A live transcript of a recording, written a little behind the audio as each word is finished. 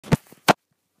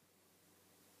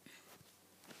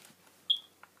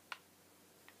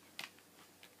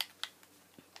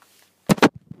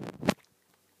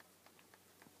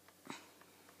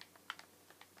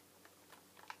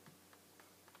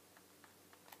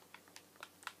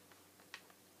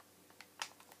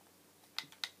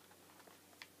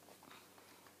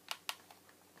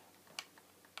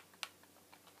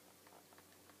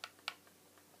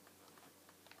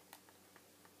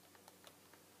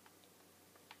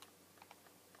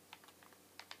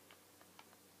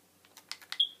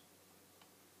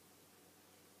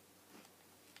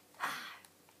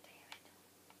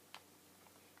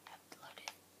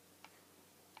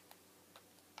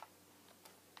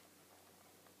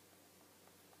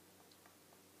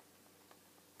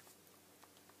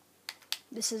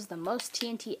This is the most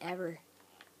TNT ever.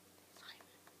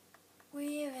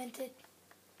 We invented.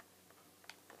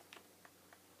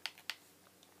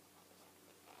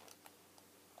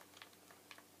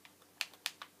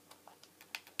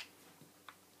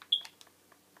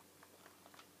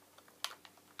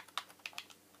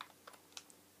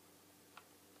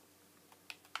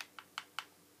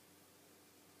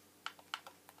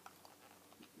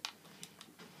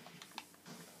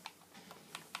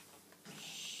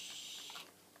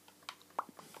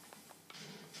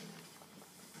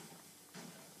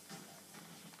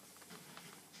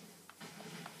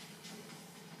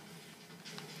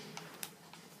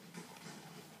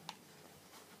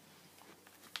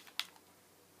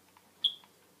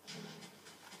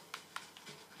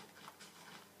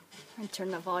 I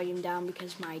turn the volume down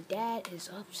because my dad is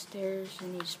upstairs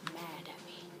and he's mad at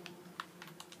me.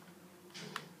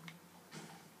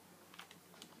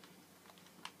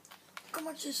 Look how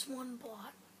much this one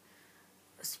block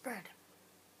spread.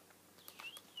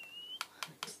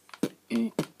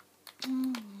 I'm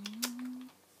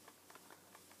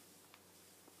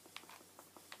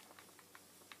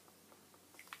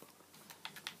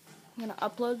gonna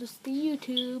upload this to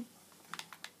YouTube.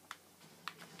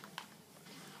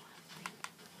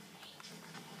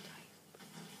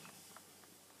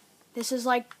 This is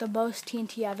like the most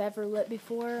TNT I've ever lit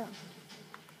before.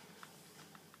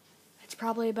 It's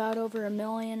probably about over 1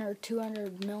 million or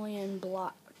 200 million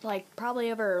block, like probably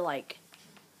over like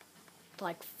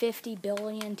 50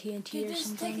 billion TNT Dude, or this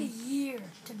something. take a year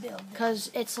to build. Cause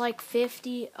it's like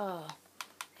 50.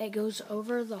 It goes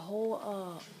over the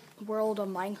whole world of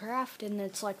Minecraft, and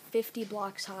it's like 50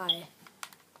 blocks high.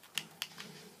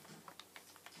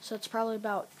 So it's probably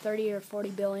about 30 or 40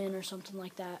 billion or something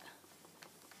like that.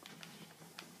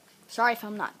 Sorry if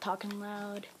I'm not talking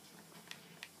loud.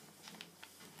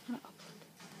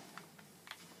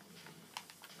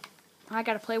 I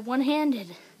gotta play one-handed.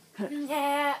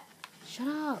 Yeah. Shut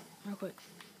up, real quick.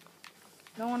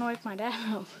 I don't want to wake my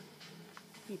dad up.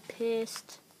 Be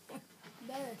pissed.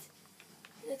 That's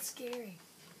scary.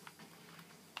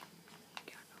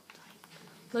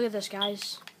 Look at this,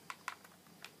 guys.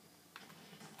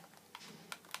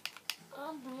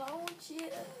 I'm blowing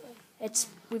shit up.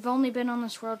 We've only been on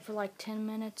this world for like 10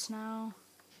 minutes now.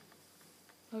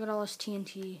 Look at all this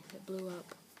TNT that blew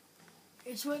up.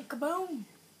 It's went kaboom.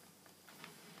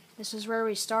 This is where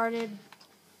we started.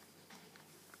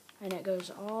 And it goes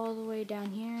all the way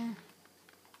down here.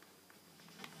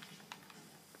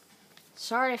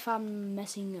 Sorry if I'm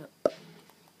messing up.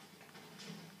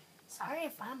 Sorry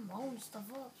if I'm blowing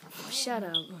stuff up. Shut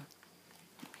up.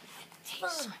 Hey,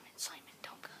 fun. Simon,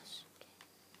 don't cuss.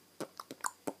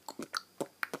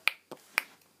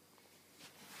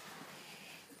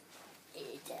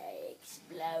 It's an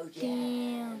explosion.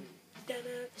 Damn.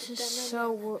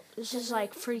 This is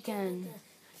like freaking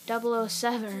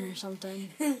 007 or something.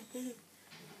 Do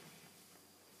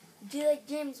you like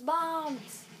James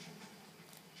Bonds?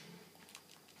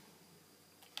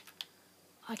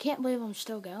 I can't believe I'm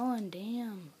still going,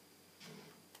 damn.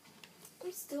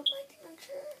 I'm still making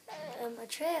a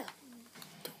trail.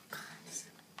 Don't cuss.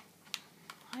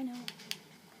 I know.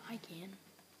 I can.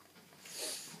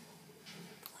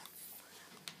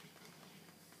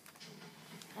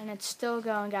 And it's still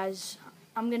going, guys.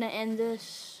 I'm gonna end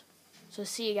this. So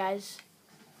see you guys.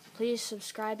 Please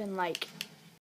subscribe and like.